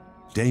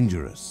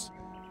 dangerous,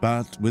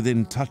 but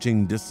within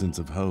touching distance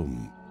of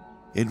home.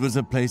 It was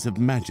a place of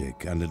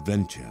magic and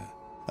adventure,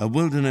 a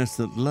wilderness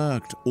that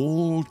lurked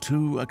all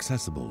too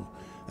accessible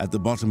at the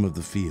bottom of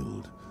the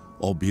field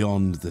or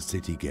beyond the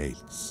city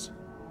gates.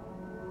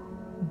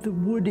 The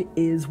wood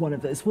is one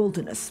of those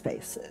wilderness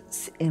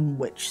spaces in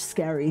which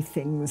scary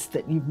things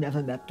that you've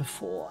never met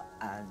before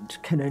and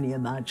can only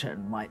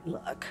imagine might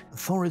lurk.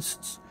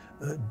 Forests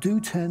do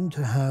tend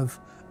to have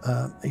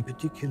a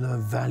particular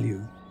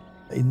value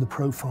in the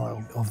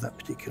profile of that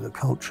particular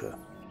culture.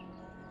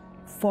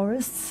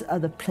 Forests are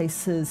the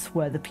places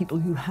where the people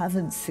who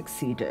haven't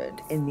succeeded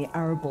in the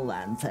arable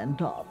lands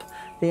end up.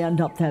 They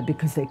end up there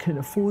because they can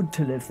afford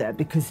to live there,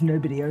 because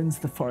nobody owns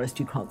the forest.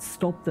 You can't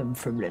stop them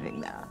from living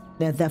there.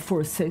 They're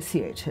therefore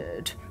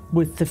associated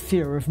with the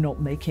fear of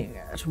not making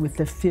it, with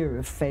the fear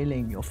of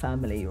failing your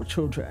family, your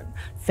children,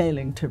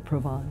 failing to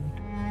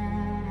provide.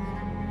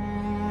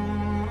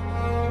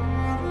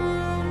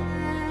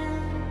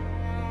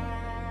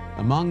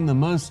 Among the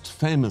most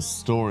famous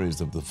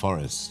stories of the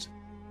forest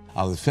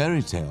are the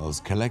fairy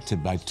tales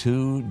collected by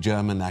two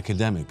German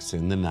academics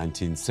in the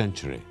 19th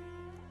century,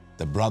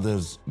 the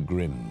brothers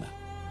Grimm.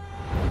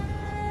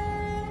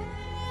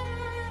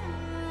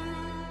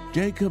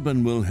 Jacob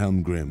and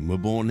Wilhelm Grimm were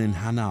born in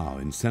Hanau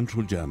in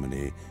central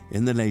Germany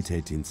in the late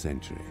 18th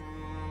century.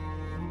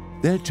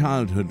 Their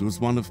childhood was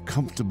one of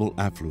comfortable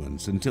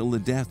affluence until the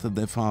death of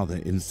their father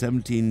in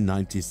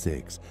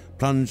 1796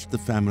 plunged the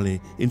family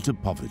into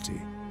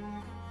poverty.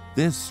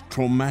 This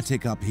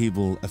traumatic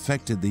upheaval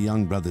affected the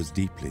young brothers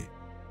deeply.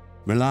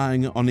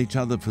 Relying on each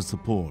other for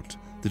support,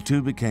 the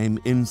two became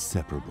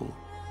inseparable.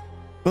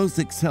 Both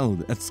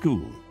excelled at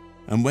school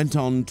and went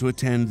on to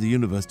attend the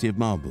University of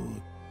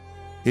Marburg.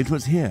 It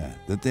was here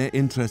that their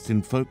interest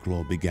in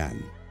folklore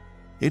began.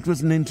 It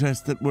was an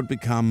interest that would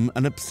become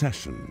an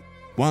obsession,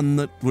 one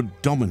that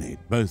would dominate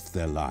both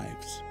their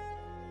lives.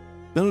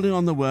 Building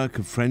on the work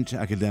of French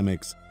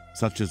academics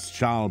such as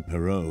Charles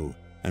Perrault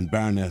and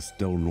Baroness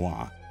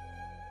d'Aulnoy,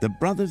 the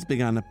brothers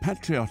began a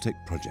patriotic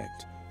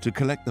project to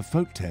collect the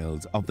folk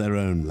tales of their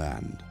own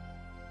land.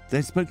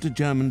 They spoke to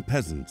German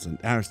peasants and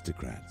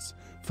aristocrats,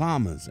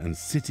 farmers and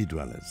city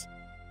dwellers,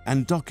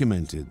 and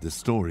documented the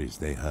stories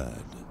they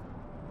heard.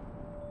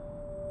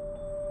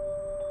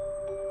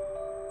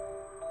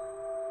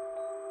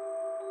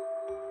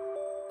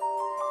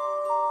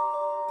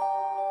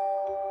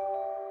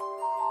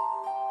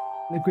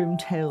 The Grimm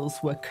tales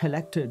were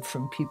collected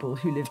from people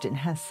who lived in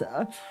Hesse,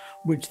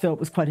 which, though it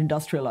was quite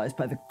industrialized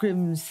by the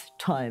Grimm's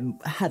time,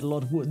 had a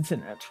lot of woods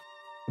in it.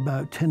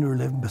 About 10 or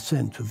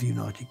 11% of the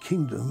United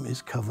Kingdom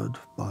is covered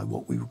by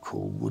what we would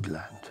call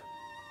woodland.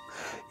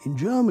 In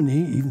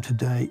Germany, even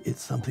today,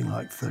 it's something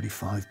like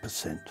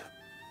 35%.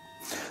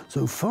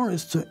 So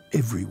forests are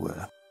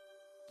everywhere.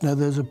 Now,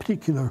 there's a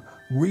particular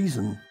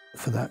reason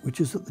for that,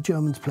 which is that the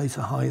Germans place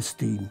a high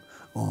esteem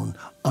on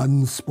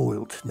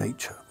unspoilt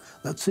nature.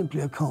 That's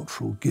simply a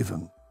cultural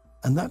given.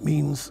 And that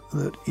means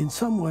that in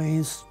some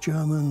ways,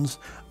 Germans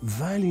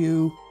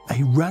value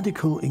a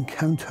radical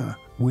encounter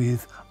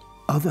with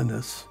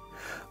otherness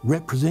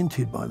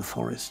represented by the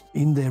forest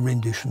in their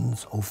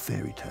renditions of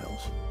fairy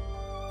tales.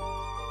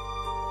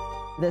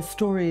 Their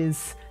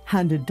stories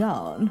handed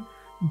down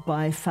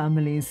by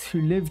families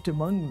who lived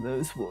among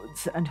those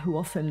woods and who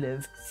often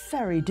lived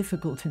very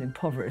difficult and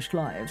impoverished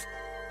lives.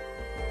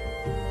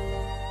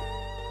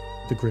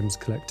 The Grimms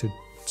collected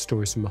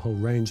stories from a whole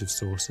range of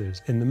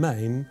sources, in the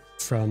main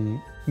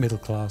from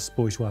middle-class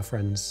bourgeois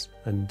friends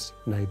and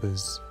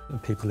neighbours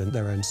and people in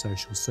their own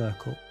social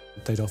circle.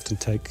 They'd often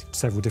take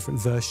several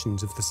different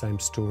versions of the same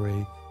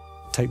story,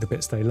 take the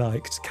bits they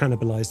liked,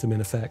 cannibalise them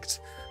in effect,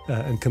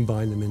 and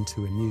combine them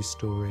into a new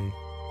story.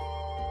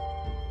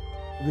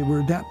 They were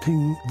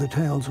adapting the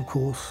tales, of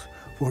course,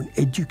 for an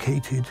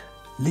educated,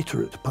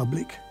 literate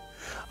public,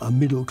 a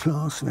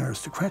middle-class and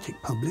aristocratic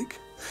public,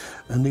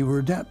 and they were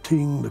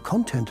adapting the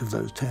content of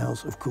those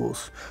tales, of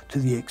course, to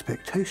the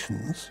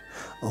expectations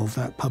of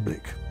that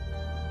public.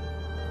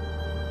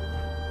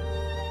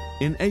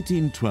 In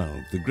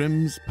 1812, the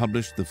Grimms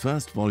published the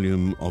first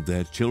volume of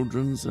their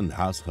children's and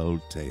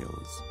household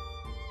tales.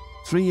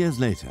 3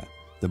 years later,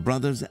 the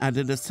brothers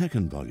added a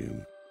second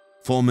volume,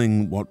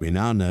 forming what we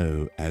now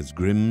know as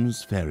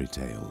Grimm's Fairy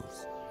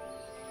Tales.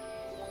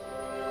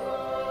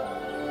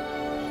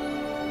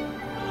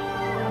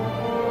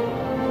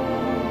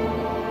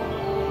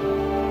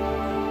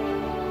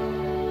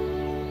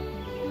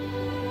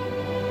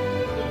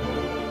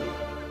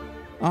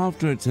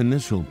 After its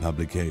initial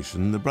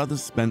publication, the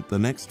brothers spent the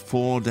next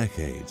 4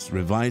 decades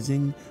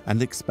revising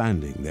and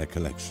expanding their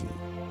collection.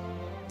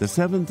 The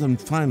 7th and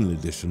final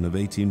edition of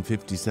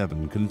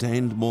 1857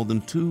 contained more than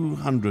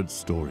 200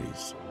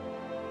 stories.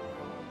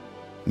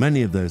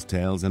 Many of those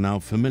tales are now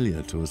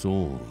familiar to us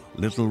all: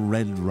 Little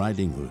Red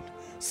Riding Hood,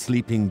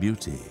 Sleeping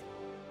Beauty,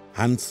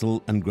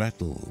 Hansel and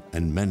Gretel,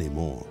 and many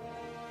more.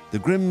 The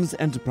Grimm's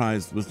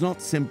enterprise was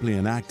not simply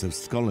an act of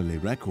scholarly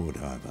record,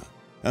 however.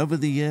 Over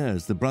the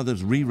years, the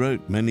brothers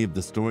rewrote many of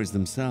the stories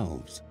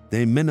themselves.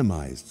 They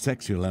minimized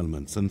sexual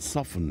elements and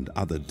softened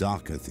other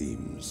darker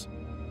themes.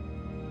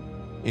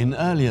 In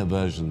earlier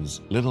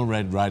versions, Little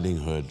Red Riding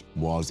Hood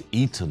was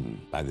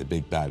eaten by the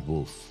big bad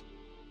wolf.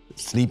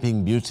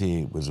 Sleeping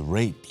Beauty was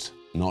raped,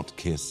 not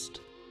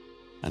kissed.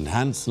 And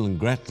Hansel and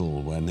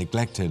Gretel were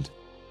neglected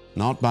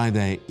not by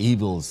their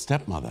evil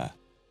stepmother,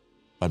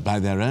 but by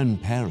their own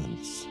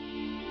parents.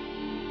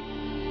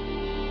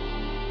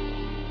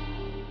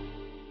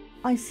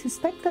 I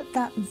suspect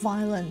that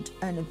violent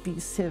and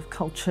abusive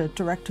culture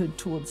directed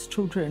towards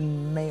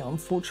children may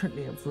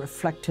unfortunately have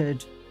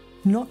reflected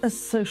not a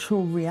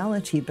social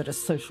reality, but a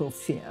social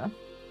fear.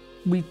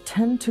 We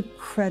tend to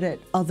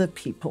credit other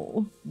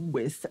people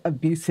with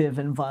abusive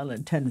and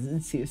violent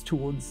tendencies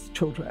towards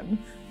children,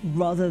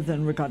 rather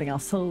than regarding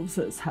ourselves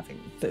as having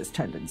those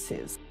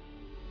tendencies.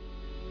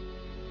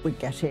 We're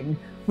getting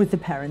with the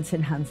parents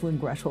in Hansel and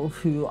Gretel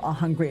who are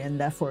hungry and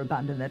therefore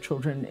abandon their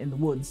children in the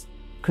woods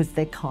because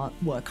they can't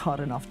work hard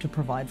enough to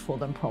provide for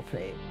them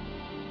properly.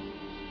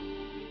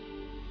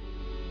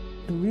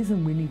 The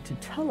reason we need to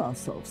tell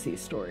ourselves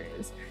these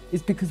stories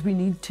is because we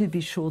need to be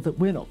sure that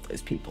we're not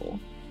those people.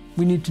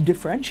 We need to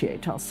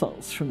differentiate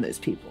ourselves from those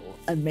people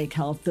and make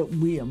out that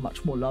we are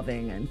much more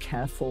loving and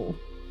careful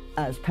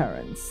as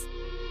parents.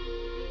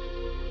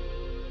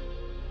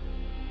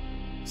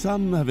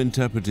 Some have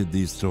interpreted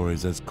these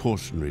stories as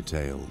cautionary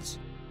tales.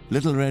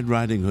 Little Red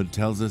Riding Hood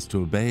tells us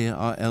to obey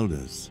our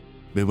elders,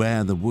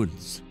 beware the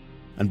woods,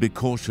 and be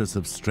cautious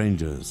of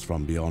strangers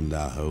from beyond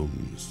our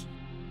homes.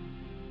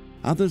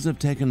 Others have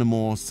taken a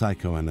more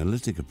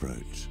psychoanalytic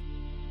approach.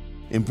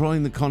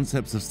 Employing the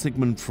concepts of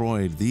Sigmund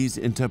Freud, these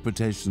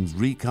interpretations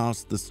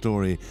recast the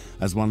story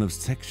as one of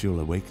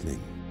sexual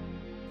awakening.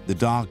 The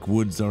dark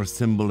woods are a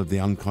symbol of the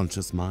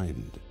unconscious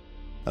mind.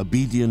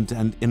 Obedient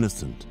and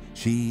innocent,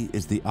 she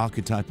is the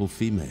archetypal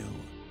female.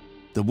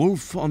 The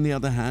wolf, on the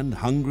other hand,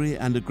 hungry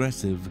and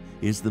aggressive,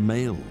 is the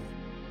male.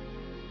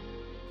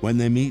 When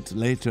they meet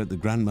later at the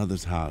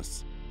grandmother's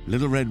house,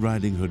 Little Red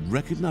Riding Hood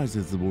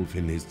recognizes the wolf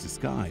in his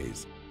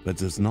disguise, but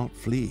does not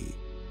flee.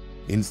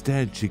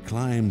 Instead, she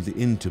climbs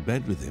into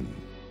bed with him.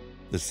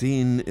 The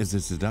scene is a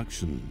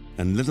seduction,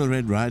 and Little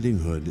Red Riding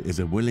Hood is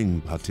a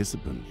willing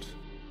participant.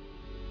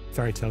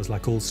 Fairy tales,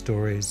 like all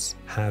stories,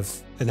 have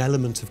an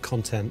element of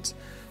content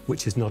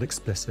which is not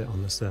explicit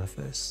on the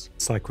surface.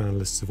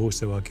 Psychoanalysts have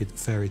also argued that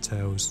fairy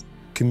tales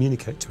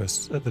communicate to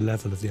us at the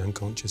level of the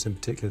unconscious. In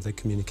particular, they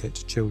communicate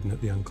to children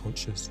at the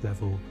unconscious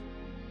level.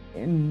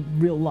 In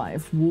real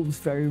life, wolves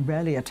very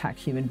rarely attack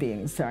human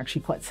beings. They're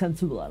actually quite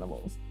sensible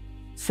animals.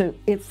 So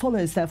it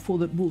follows, therefore,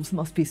 that wolves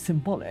must be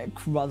symbolic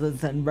rather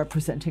than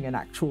representing an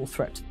actual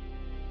threat.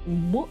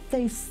 What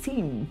they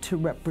seem to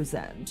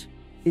represent,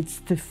 it's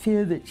the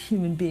fear that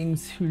human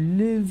beings who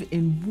live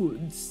in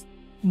woods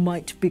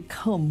might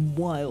become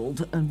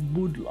wild and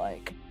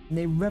wood-like.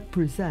 They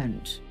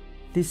represent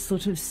this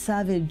sort of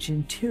savage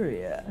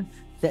interior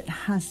that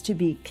has to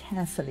be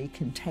carefully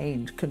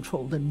contained,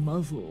 controlled, and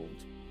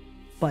muzzled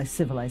by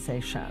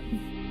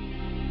civilization.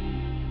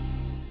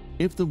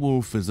 If the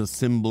wolf is a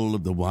symbol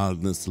of the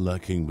wildness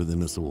lurking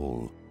within us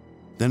all,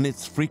 then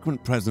its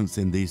frequent presence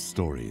in these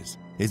stories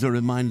is a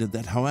reminder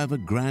that however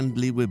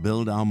grandly we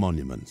build our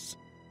monuments,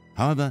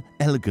 however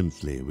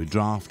elegantly we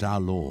draft our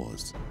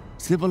laws,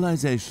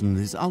 civilization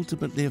is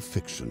ultimately a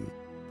fiction,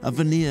 a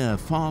veneer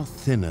far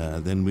thinner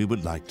than we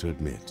would like to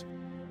admit.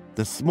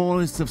 The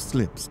smallest of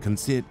slips can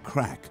see it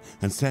crack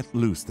and set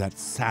loose that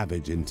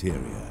savage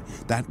interior,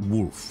 that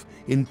wolf,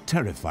 in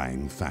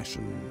terrifying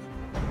fashion.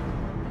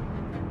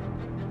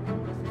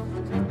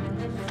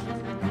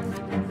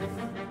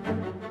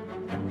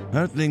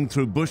 Hurtling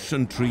through bush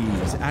and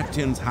trees,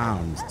 Actaeon's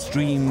hounds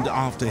streamed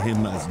after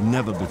him as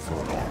never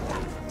before.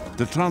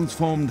 The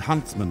transformed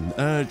huntsman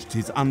urged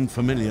his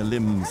unfamiliar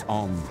limbs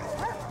on.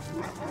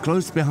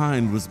 Close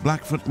behind was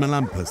Blackfoot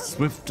Melampus,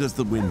 swift as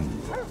the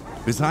wind.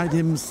 Beside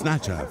him,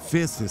 Snatcher,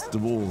 fiercest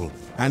of all,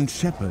 and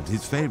Shepherd,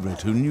 his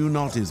favourite, who knew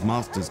not his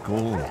master's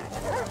call.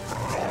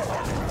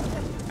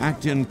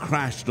 Actaeon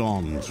crashed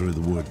on through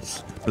the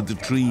woods, but the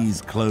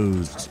trees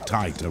closed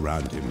tight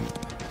around him.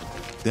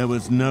 There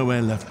was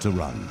nowhere left to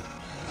run.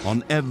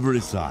 On every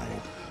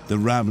side, the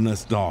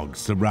ravenous dogs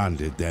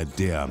surrounded their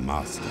dear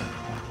master.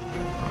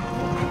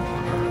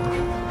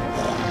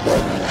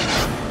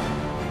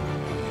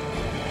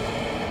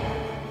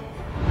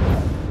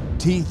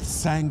 Teeth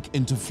sank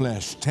into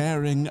flesh,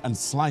 tearing and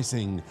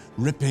slicing,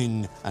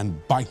 ripping and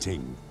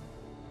biting.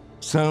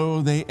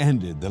 So they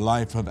ended the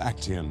life of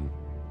Actaeon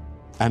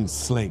and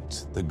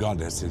slaked the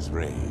goddess's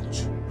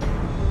rage.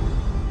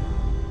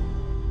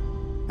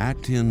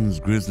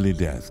 Actaeon's grisly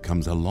death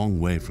comes a long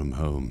way from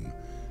home,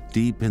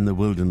 deep in the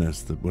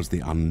wilderness that was the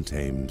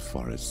untamed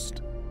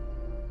forest.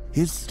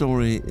 His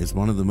story is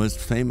one of the most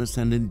famous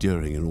and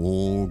enduring in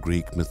all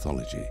Greek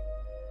mythology.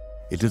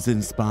 It has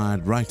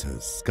inspired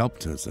writers,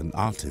 sculptors, and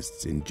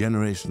artists in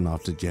generation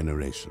after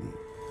generation.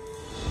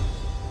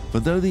 For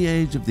though the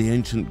age of the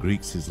ancient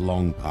Greeks is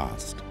long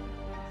past,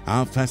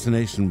 our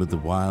fascination with the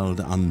wild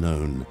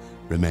unknown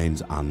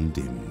remains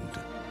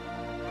undimmed.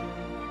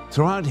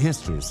 Throughout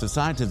history,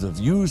 societies have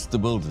used the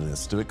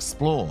wilderness to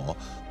explore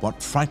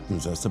what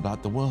frightens us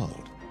about the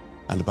world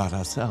and about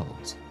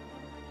ourselves,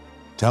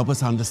 to help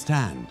us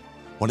understand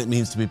what it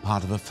means to be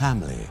part of a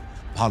family,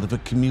 part of a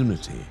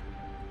community,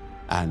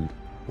 and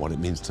what it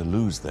means to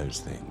lose those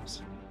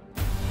things.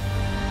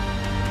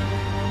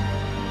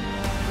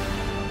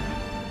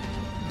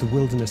 The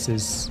wilderness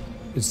is,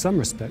 in some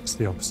respects,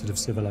 the opposite of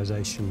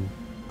civilization,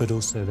 but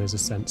also there's a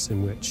sense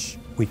in which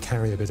we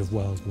carry a bit of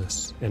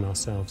wildness in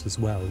ourselves as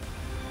well.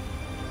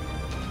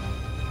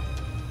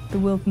 The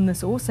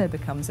wilderness also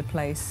becomes a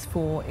place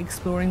for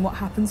exploring what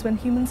happens when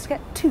humans get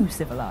too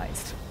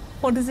civilized.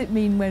 What does it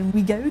mean when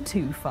we go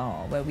too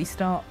far, where we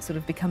start sort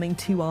of becoming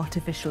too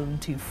artificial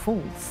and too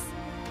false?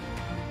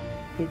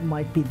 It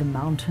might be the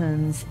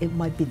mountains, it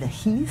might be the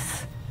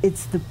heath.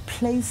 It's the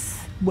place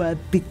where,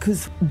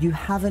 because you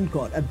haven't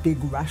got a big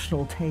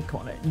rational take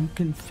on it, you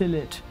can fill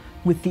it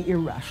with the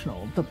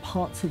irrational, the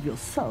parts of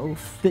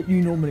yourself that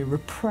you normally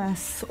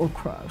repress or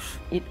crush.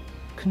 It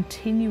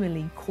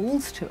continually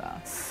calls to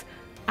us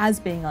as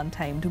being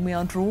untamed, and we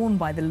are drawn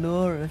by the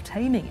lure of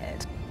taming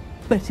it,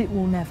 but it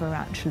will never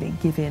actually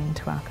give in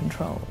to our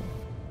control.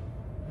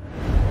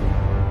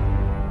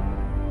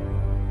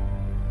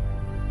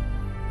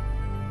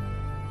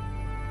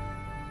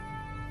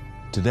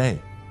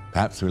 Today,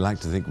 perhaps we like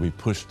to think we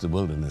pushed the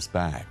wilderness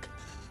back,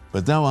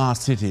 but though our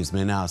cities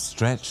may now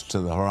stretch to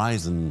the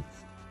horizon,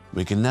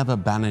 we can never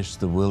banish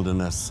the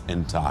wilderness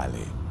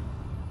entirely.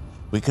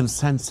 We can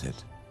sense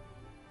it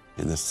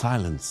in the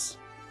silence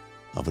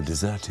of a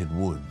deserted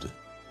wood,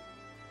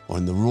 or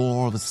in the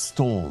roar of a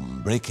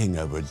storm breaking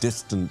over a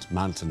distant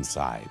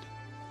mountainside.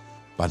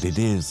 But it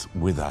is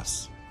with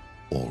us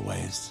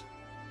always.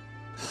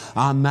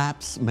 Our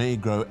maps may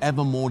grow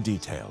ever more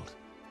detailed,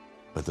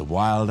 but the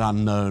wild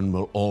unknown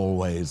will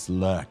always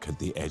lurk at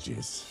the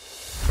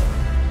edges.